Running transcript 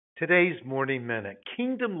Today's Morning Minute.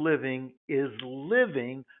 Kingdom living is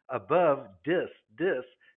living above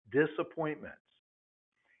disappointments.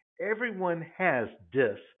 Everyone has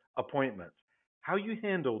disappointments. How you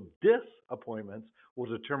handle disappointments will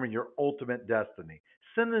determine your ultimate destiny.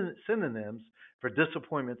 Synonyms for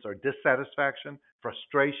disappointments are dissatisfaction,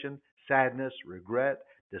 frustration, sadness, regret,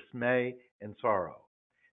 dismay, and sorrow.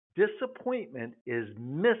 Disappointment is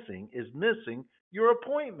missing your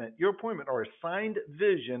appointment or assigned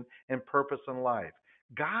vision and purpose in life.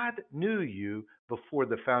 God knew you before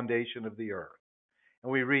the foundation of the earth.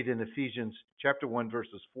 And we read in Ephesians chapter 1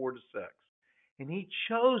 verses 4 to 6. And he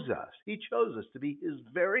chose us to be his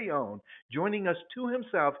very own, joining us to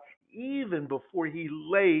himself even before he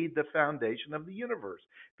laid the foundation of the universe.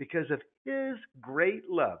 Because of his great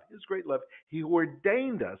love, he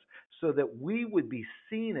ordained us so that we would be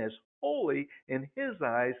seen as holy in his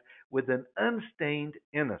eyes with an unstained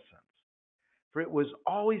innocence. For it was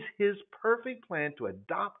always his perfect plan to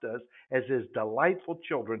adopt us as his delightful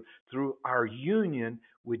children through our union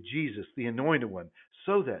with Jesus, the anointed one,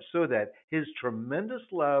 so that his tremendous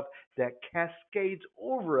love that cascades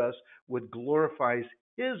over us would glorify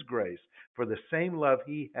his grace for the same love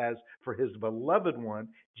he has for his beloved one,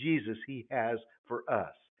 Jesus, he has for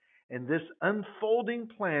us. And this unfolding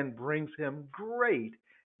plan brings him great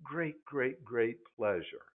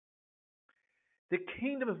pleasure. The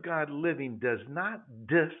kingdom of God living does not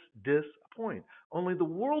disappoint. Only the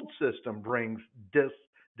world system brings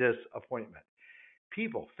disappointment.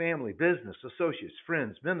 People, family, business, associates,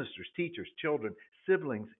 friends, ministers, teachers, children,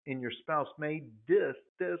 siblings, and your spouse may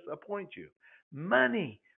disappoint you.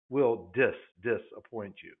 Money will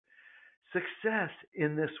disappoint you. Success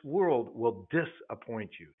in this world will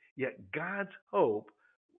disappoint you. Yet God's hope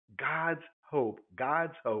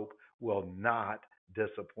will not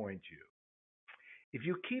disappoint you. If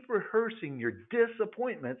you keep rehearsing your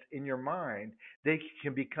disappointments in your mind, they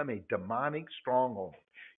can become a demonic stronghold.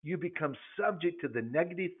 You become subject to the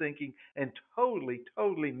negative thinking and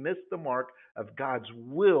totally miss the mark of God's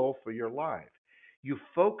will for your life. You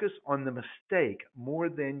focus on the mistake more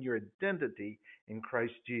than your identity in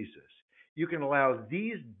Christ Jesus. You can allow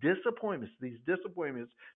these disappointments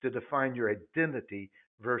to define your identity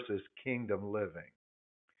versus kingdom living.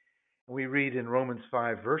 We read in Romans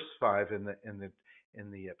 5, verse 5 in the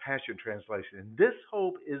Passion Translation. And this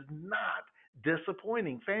hope is not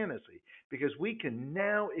disappointing fantasy because we can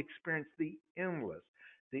now experience the endless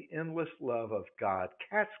love of God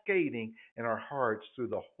cascading in our hearts through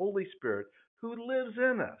the Holy Spirit who lives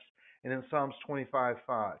in us. And in Psalms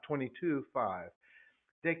 22:5,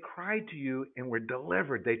 they cried to you and were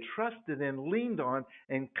delivered. They trusted and leaned on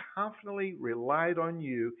and confidently relied on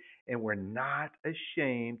you and were not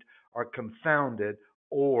ashamed or confounded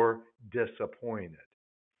or disappointed.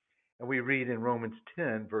 And we read in Romans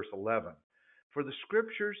 10, verse 11, for the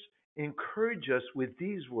scriptures encourage us with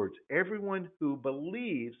these words: everyone who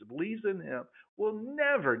believes in him will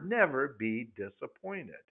never be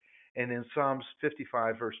disappointed. And in Psalms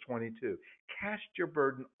 55, verse 22, cast your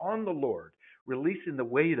burden on the Lord, releasing the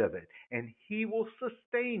weight of it, and he will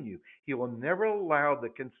sustain you. He will never allow the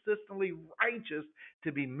consistently righteous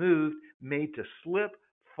to be moved, made to slip,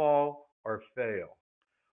 fall, or fail.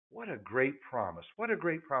 What a great promise. What a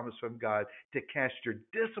great promise from God to cast your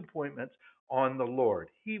disappointments on the Lord.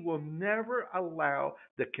 He will never allow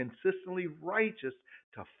the consistently righteous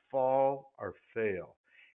to fall or fail.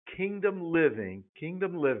 Kingdom living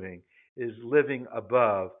is living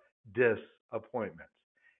above disappointments.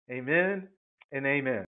 Amen and amen.